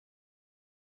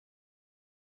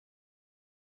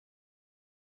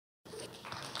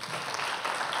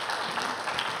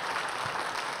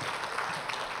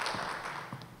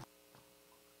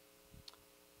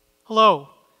Hello,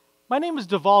 my name is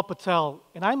Dhaval Patel,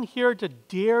 and I'm here to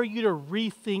dare you to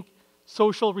rethink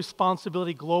social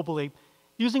responsibility globally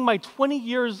using my 20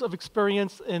 years of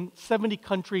experience in 70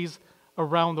 countries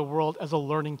around the world as a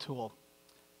learning tool.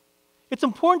 It's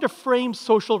important to frame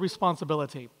social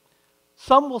responsibility.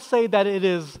 Some will say that it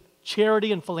is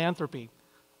charity and philanthropy.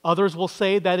 Others will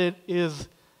say that it is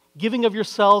giving of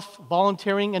yourself,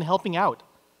 volunteering, and helping out.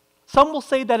 Some will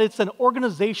say that it's an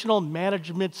organizational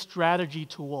management strategy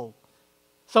tool.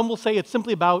 Some will say it's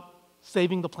simply about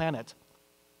saving the planet.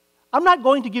 I'm not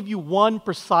going to give you one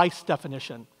precise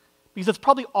definition, because it's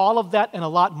probably all of that and a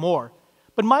lot more.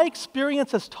 But my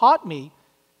experience has taught me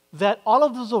that all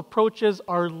of those approaches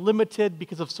are limited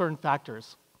because of certain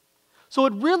factors. So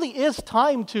it really is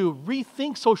time to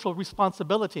rethink social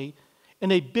responsibility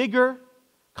in a bigger,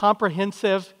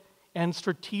 comprehensive, and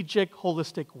strategic,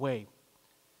 holistic way.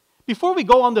 Before we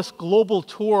go on this global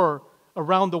tour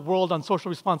around the world on social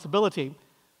responsibility,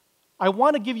 I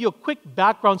want to give you a quick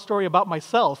background story about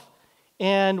myself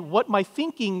and what my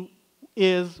thinking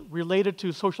is related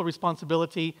to social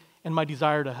responsibility and my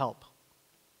desire to help.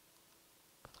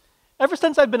 Ever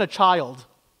since I've been a child,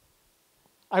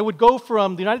 I would go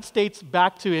from the United States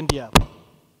back to India.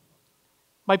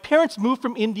 My parents moved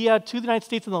from India to the United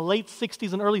States in the late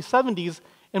 60s and early 70s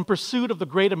in pursuit of the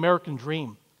great American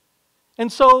dream.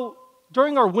 And so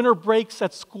during our winter breaks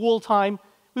at school time,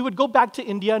 we would go back to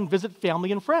India and visit family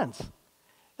and friends.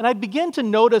 And I began to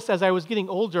notice as I was getting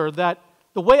older that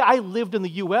the way I lived in the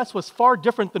US was far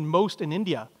different than most in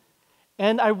India.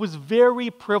 And I was very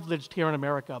privileged here in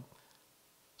America.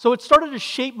 So it started to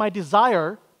shape my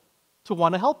desire to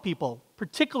want to help people,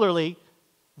 particularly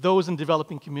those in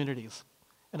developing communities.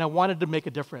 And I wanted to make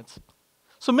a difference.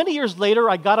 So many years later,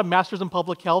 I got a master's in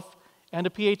public health and a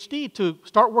PhD to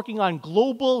start working on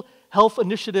global health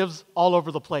initiatives all over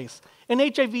the place. In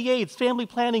HIV/AIDS, family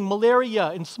planning,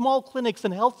 malaria, in small clinics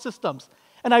and health systems.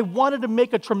 And I wanted to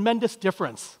make a tremendous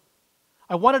difference.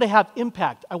 I wanted to have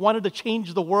impact. I wanted to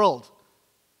change the world.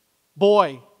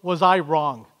 Boy, was I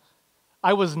wrong.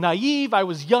 I was naive, I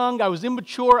was young, I was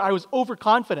immature, I was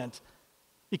overconfident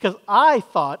because I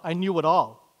thought I knew it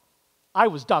all. I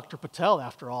was Dr. Patel,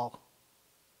 after all.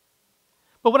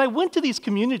 But when I went to these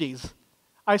communities,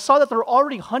 I saw that there were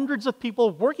already hundreds of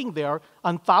people working there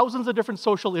on thousands of different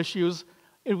social issues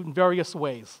in various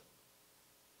ways.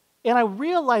 And I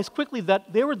realized quickly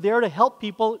that they were there to help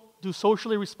people do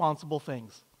socially responsible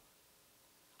things.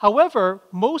 However,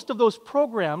 most of those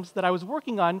programs that I was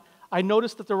working on, I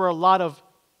noticed that there were a lot of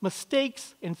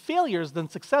mistakes and failures than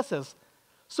successes.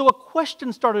 So a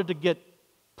question started to get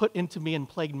put into me and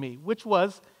plagued me, which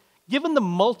was, given the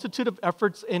multitude of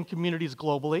efforts in communities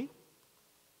globally,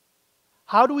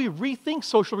 how do we rethink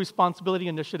social responsibility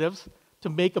initiatives to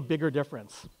make a bigger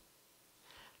difference?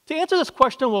 To answer this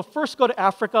question, we'll first go to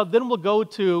Africa, then we'll go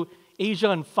to Asia,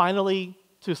 and finally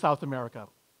to South America.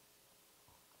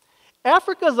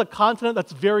 Africa is a continent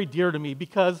that's very dear to me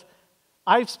because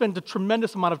I've spent a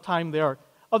tremendous amount of time there.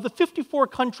 Of the 54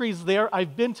 countries there,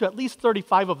 I've been to at least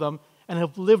 35 of them and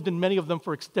have lived in many of them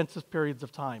for extensive periods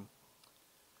of time.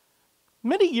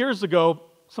 Many years ago,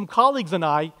 some colleagues and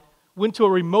I went to a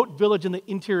remote village in the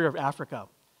interior of Africa.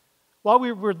 While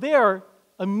we were there,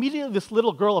 immediately this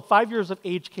little girl of 5 years of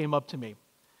age came up to me,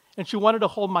 and she wanted to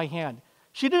hold my hand.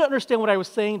 She didn't understand what I was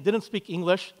saying, didn't speak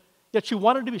English, yet she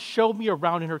wanted to show me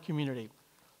around in her community.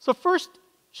 So first,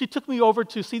 she took me over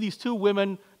to see these two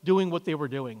women doing what they were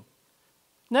doing.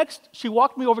 Next, she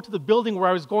walked me over to the building where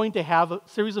I was going to have a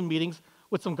series of meetings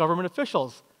with some government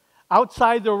officials.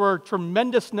 Outside, there were a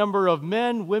tremendous number of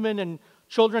men, women, and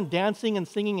children dancing and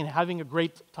singing and having a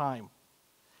great time.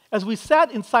 As we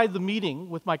sat inside the meeting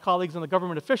with my colleagues and the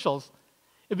government officials,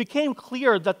 it became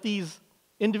clear that these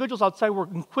individuals outside were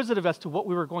inquisitive as to what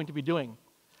we were going to be doing.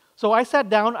 So I sat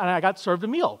down and I got served a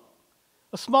meal.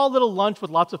 A small little lunch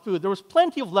with lots of food. There was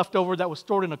plenty of leftover that was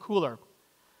stored in a cooler.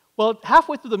 Well,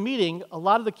 halfway through the meeting, a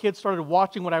lot of the kids started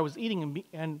watching what I was eating,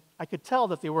 and I could tell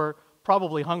that they were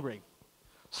probably hungry.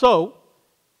 So,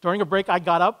 during a break, I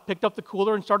got up, picked up the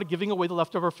cooler, and started giving away the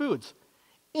leftover foods.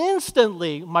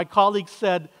 Instantly, my colleagues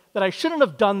said that I shouldn't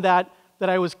have done that, that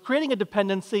I was creating a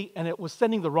dependency, and it was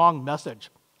sending the wrong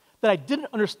message, that I didn't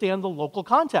understand the local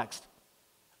context.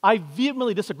 I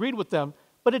vehemently disagreed with them,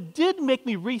 but it did make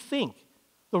me rethink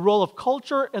the role of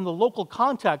culture and the local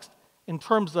context in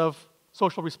terms of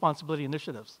social responsibility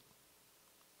initiatives.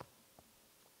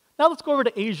 Now let's go over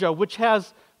to Asia, which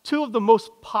has two of the most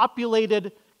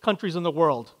populated countries in the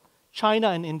world, China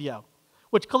and India,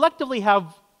 which collectively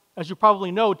have, as you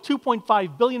probably know,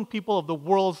 2.5 billion people of the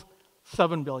world's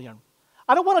 7 billion.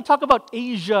 I don't want to talk about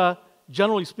Asia,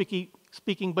 generally speaking,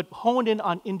 speaking, but hone in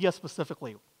on India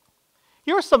specifically.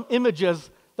 Here are some images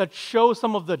that show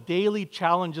some of the daily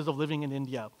challenges of living in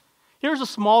India. Here's a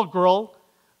small girl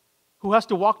who has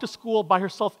to walk to school by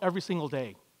herself every single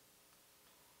day.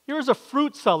 Here's a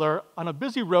fruit seller on a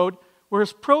busy road where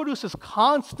his produce is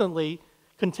constantly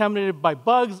contaminated by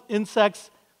bugs,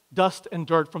 insects, dust, and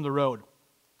dirt from the road.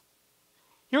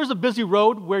 Here's a busy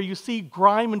road where you see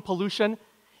grime and pollution,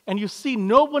 and you see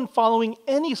no one following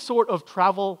any sort of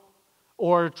travel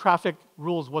or traffic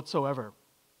rules whatsoever.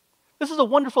 This is a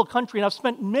wonderful country, and I've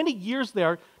spent many years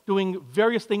there doing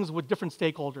various things with different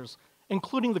stakeholders,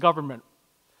 including the government.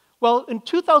 Well, in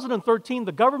 2013,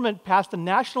 the government passed a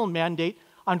national mandate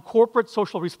on corporate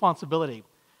social responsibility,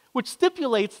 which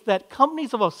stipulates that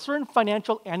companies of a certain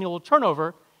financial annual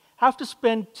turnover have to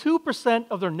spend 2%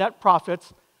 of their net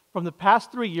profits from the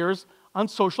past 3 years on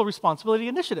social responsibility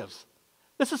initiatives.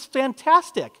 This is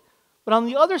fantastic. But on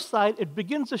the other side, it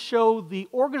begins to show the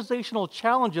organizational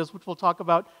challenges, which we'll talk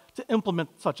about, to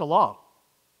implement such a law.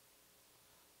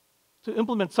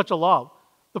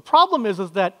 The problem is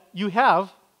that you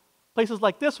have places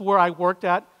like this where I worked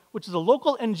at, which is a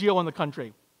local NGO in the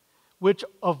country,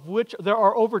 of which there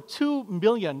are over 2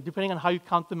 million, depending on how you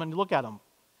count them and you look at them.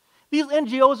 These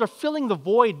NGOs are filling the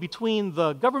void between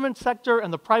the government sector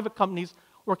and the private companies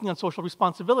working on social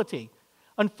responsibility.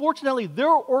 Unfortunately, their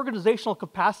organizational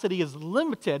capacity is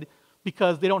limited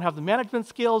because they don't have the management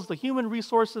skills, the human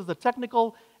resources, the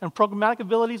technical and programmatic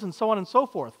abilities, and so on and so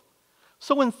forth.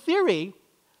 So in theory,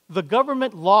 the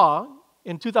government law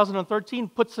in 2013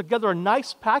 puts together a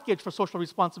nice package for social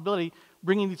responsibility,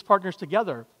 bringing these partners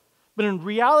together. But in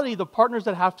reality, the partners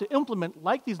that have to implement,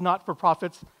 like these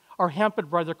not-for-profits, are hampered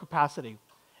by their capacity.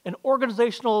 An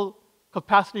organizational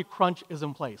capacity crunch is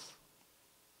in place.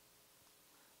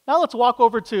 Now let's walk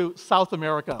over to South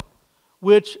America,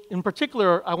 which in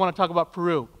particular, I want to talk about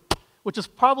Peru, which is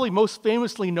probably most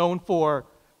famously known for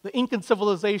the Incan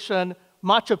civilization,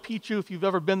 Machu Picchu, if you've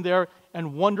ever been there,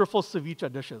 and wonderful ceviche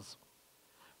dishes.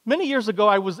 Many years ago,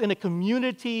 I was in a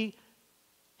community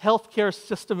healthcare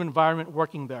system environment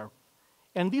working there.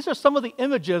 And these are some of the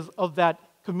images of that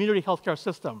community healthcare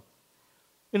system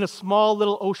in a small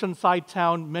little oceanside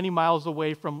town many miles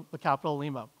away from the capital,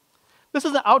 Lima. This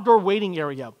is an outdoor waiting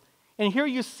area. And here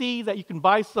you see that you can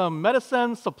buy some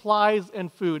medicine, supplies,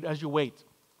 and food as you wait.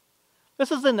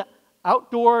 This is an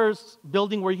outdoors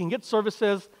building where you can get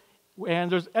services,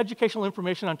 and there's educational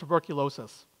information on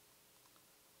tuberculosis.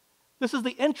 This is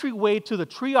the entryway to the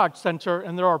triage center,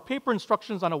 and there are paper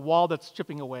instructions on a wall that's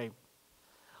chipping away.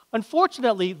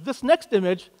 Unfortunately, this next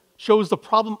image shows the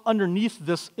problem underneath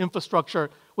this infrastructure,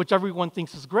 which everyone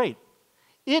thinks is great.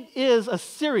 It is a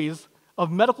series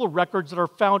of medical records that are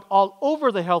found all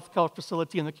over the healthcare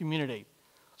facility in the community.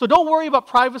 So don't worry about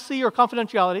privacy or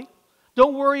confidentiality.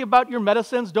 Don't worry about your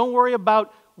medicines. Don't worry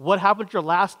about what happened at your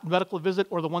last medical visit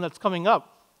or the one that's coming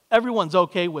up. Everyone's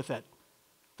okay with it.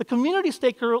 The community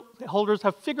stakeholders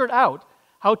have figured out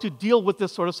how to deal with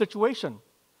this sort of situation.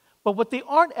 But what they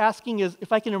aren't asking is,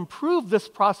 if I can improve this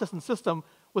process and system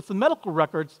with the medical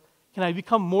records, can I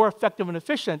become more effective and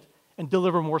efficient and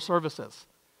deliver more services?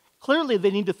 Clearly,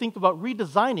 they need to think about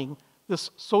redesigning this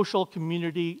social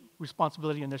community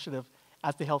responsibility initiative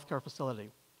at the healthcare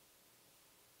facility.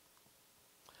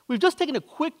 We've just taken a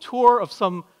quick tour of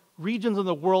some regions in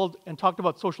the world and talked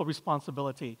about social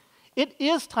responsibility. It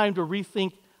is time to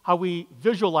rethink how we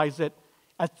visualize it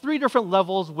at 3 different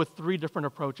levels with 3 different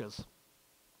approaches.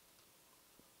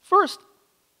 First,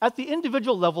 at the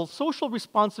individual level, social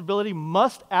responsibility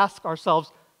must ask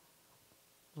ourselves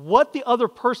what the other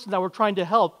person that we're trying to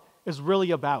help is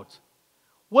really about.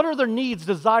 What are their needs,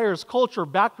 desires, culture,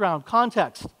 background,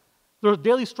 context, their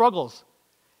daily struggles?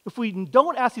 If we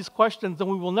don't ask these questions, then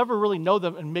we will never really know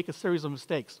them and make a series of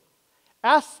mistakes.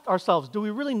 Ask ourselves, do we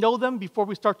really know them before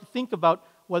we start to think about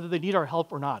whether they need our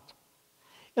help or not?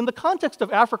 In the context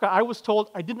of Africa, I was told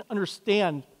I didn't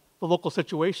understand the local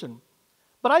situation.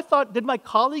 But I thought, did my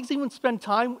colleagues even spend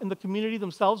time in the community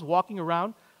themselves, walking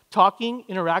around, talking,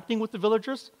 interacting with the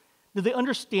villagers? Did they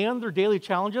understand their daily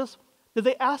challenges? Did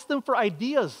they ask them for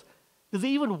ideas? Did they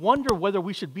even wonder whether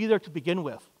we should be there to begin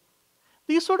with?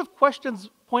 These sort of questions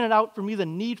pointed out for me the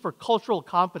need for cultural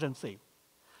competency,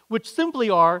 which simply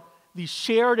are the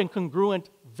shared and congruent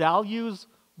values,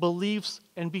 beliefs,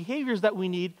 and behaviors that we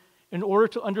need in order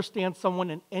to understand someone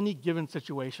in any given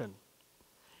situation.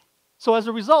 So as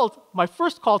a result, my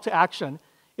first call to action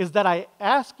is that I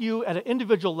ask you at an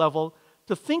individual level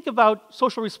to think about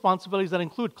social responsibilities that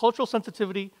include cultural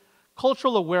sensitivity,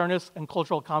 cultural awareness, and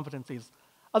cultural competencies.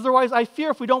 Otherwise, I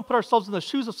fear if we don't put ourselves in the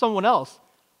shoes of someone else,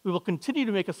 we will continue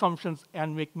to make assumptions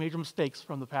and make major mistakes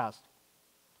from the past.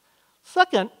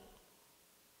 Second,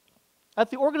 at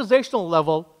the organizational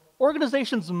level,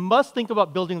 organizations must think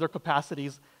about building their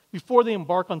capacities before they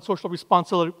embark on social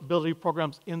responsibility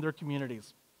programs in their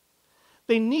communities.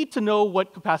 They need to know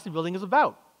what capacity building is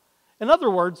about. In other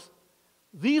words,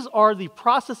 these are the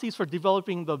processes for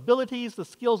developing the abilities, the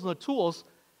skills, and the tools,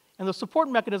 and the support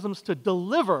mechanisms to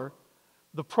deliver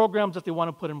the programs that they want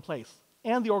to put in place,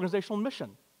 and the organizational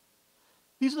mission.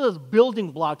 These are the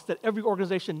building blocks that every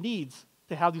organization needs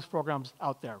to have these programs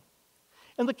out there.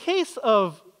 In the case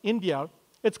of India,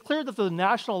 it's clear that the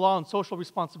national law on social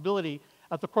responsibility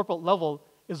at the corporate level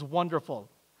is wonderful.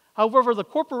 However, the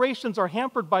corporations are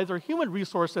hampered by their human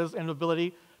resources and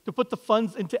ability to put the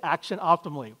funds into action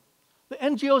optimally. The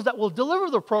NGOs that will deliver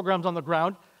their programs on the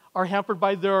ground are hampered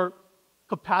by their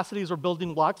capacities or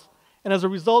building blocks, and as a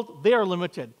result, they are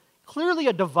limited. Clearly,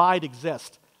 a divide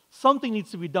exists. Something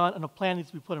needs to be done, and a plan needs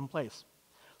to be put in place.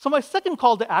 So my second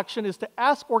call to action is to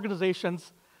ask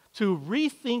organizations to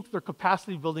rethink their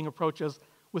capacity building approaches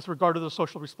with regard to their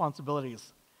social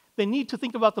responsibilities. They need to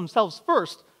think about themselves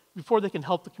first before they can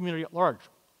help the community at large.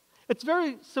 It's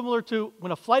very similar to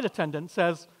when a flight attendant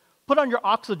says, put on your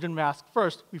oxygen mask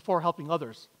first before helping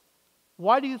others.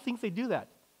 Why do you think they do that?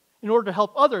 In order to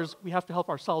help others, we have to help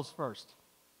ourselves first.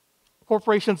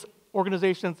 Corporations,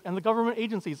 organizations, and the government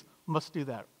agencies must do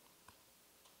that.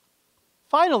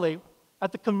 Finally,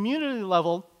 at the community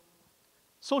level,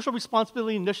 social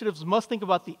responsibility initiatives must think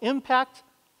about the impact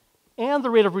and the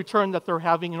rate of return that they're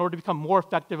having in order to become more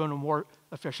effective and more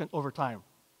efficient over time.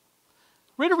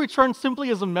 Rate of return simply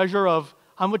is a measure of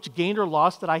how much gain or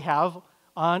loss that I have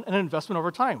on an investment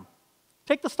over time.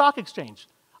 Take the stock exchange.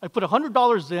 I put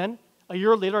 $100 in, a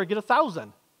year later I get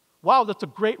 1,000. Wow, that's a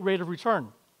great rate of return.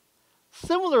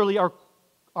 Similarly,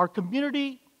 our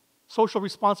community social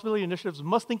responsibility initiatives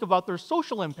must think about their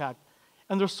social impact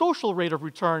and their social rate of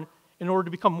return in order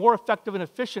to become more effective and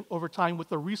efficient over time with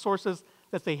the resources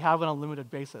that they have on a limited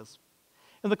basis.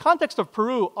 In the context of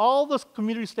Peru, all the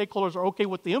community stakeholders are okay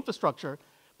with the infrastructure,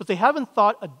 but they haven't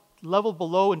thought a level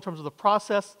below in terms of the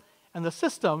process and the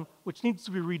system, which needs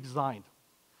to be redesigned.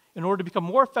 In order to become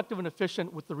more effective and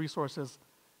efficient with the resources,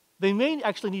 they may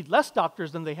actually need less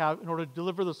doctors than they have in order to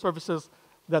deliver the services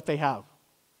that they have.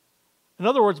 In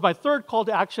other words, my third call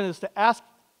to action is to ask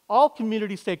all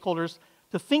community stakeholders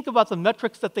to think about the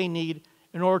metrics that they need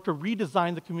in order to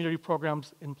redesign the community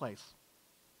programs in place.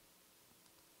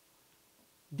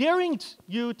 Daring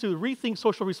you to rethink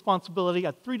social responsibility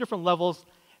at 3 different levels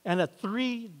and at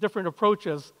 3 different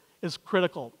approaches is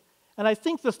critical. And I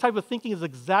think this type of thinking is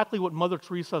exactly what Mother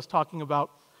Teresa is talking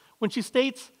about when she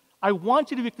states, I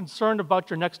want you to be concerned about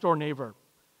your next door neighbor.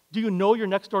 Do you know your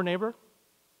next door neighbor?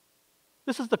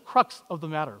 This is the crux of the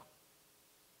matter.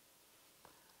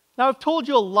 Now, I've told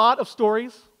you a lot of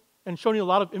stories and shown you a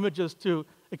lot of images to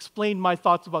explain my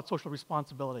thoughts about social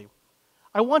responsibility.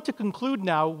 I want to conclude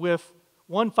now with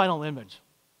one final image.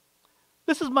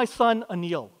 This is my son,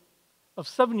 Anil, of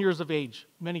 7 years of age,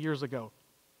 many years ago.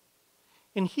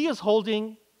 And he is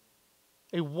holding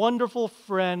a wonderful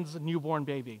friend's newborn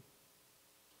baby.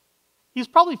 He's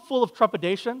probably full of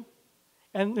trepidation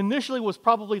and initially was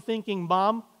probably thinking,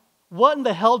 Mom, what in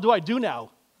the hell do I do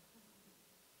now?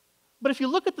 But if you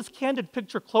look at this candid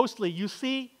picture closely, you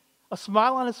see a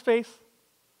smile on his face,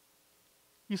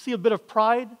 you see a bit of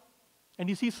pride, and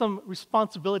you see some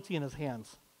responsibility in his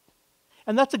hands.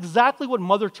 And that's exactly what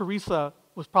Mother Teresa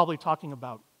was probably talking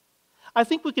about. I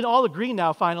think we can all agree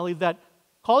now, finally, that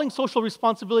calling social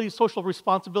responsibility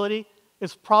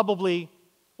is probably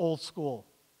old school.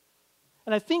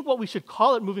 And I think what we should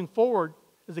call it moving forward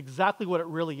is exactly what it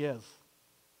really is.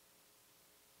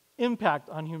 Impact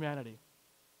on humanity.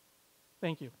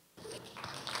 Thank you.